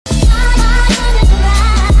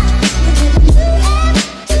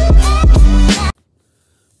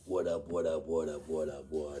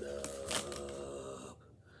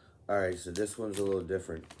Alright, so this one's a little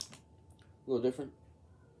different. A little different?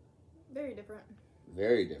 Very different.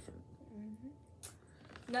 Very different.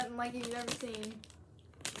 Nothing like you've ever seen.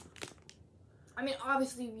 I mean,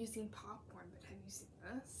 obviously you've seen popcorn, but have you seen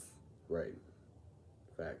this? Right.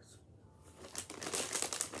 Facts.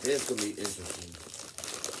 It's gonna be interesting.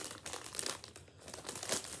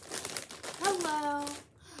 Hello.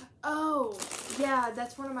 Oh, yeah,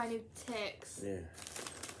 that's one of my new tics. Yeah.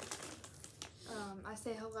 I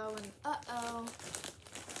say hello and uh-oh.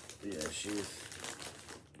 Yeah, she's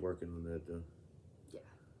working on that though. Yeah.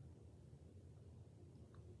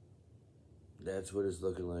 That's what it's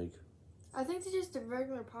looking like. I think it's just a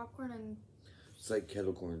regular popcorn and... It's like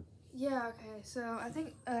kettle corn. Yeah, okay, so I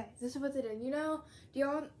think, okay, this is what they did. You know, do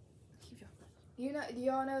y'all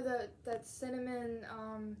know that cinnamon,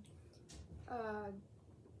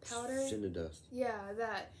 powder? Cinnamon dust. Yeah,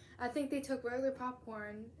 that. I think they took regular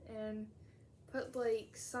popcorn and put,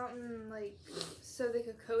 like, something, like, so they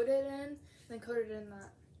could coat it in, and then coated it in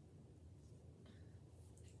that.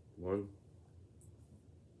 1,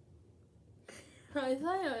 I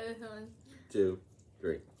thought it was one. 2,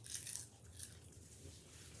 3.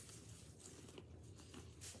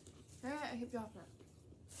 Alright, I keep dropping it.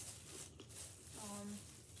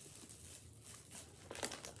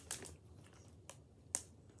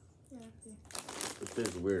 Yeah, see. It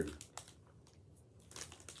tastes weird.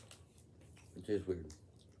 It tastes weird.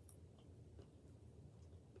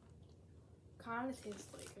 Kinda tastes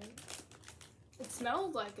like it. It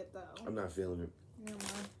smells like it though. I'm not feeling it. Never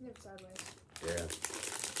mind. Give it sideways. Yeah.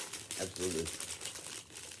 Absolutely.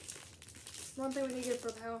 One thing we need to get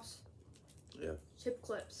for the house. Yeah. Chip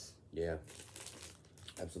clips. Yeah.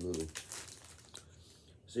 Absolutely.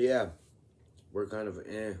 So yeah, we're kind of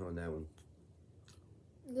on that one.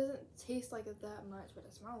 It doesn't taste like it that much, but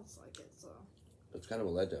it smells like it, so. It's kind of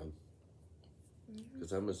a letdown.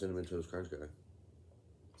 Because I'm a Cinnamon Toast Crunch guy.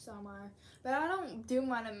 So am I. But I don't do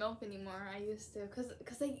mine in milk anymore. I used to. Because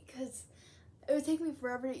it would take me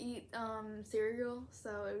forever to eat cereal,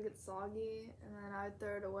 so it would get soggy, and then I would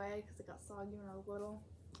throw it away because it got soggy when I was little.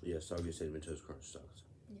 Yeah, soggy Cinnamon Toast Crunch sucks.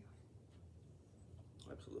 Yeah.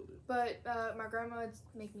 Absolutely. But my grandma would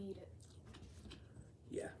make me eat it.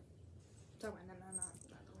 Yeah. Talking about not my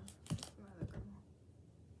other grandma.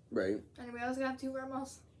 Right. Anybody else got 2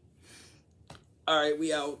 grandmas? All right,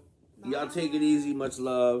 we out. Y'all take it easy. Much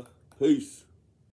love. Peace.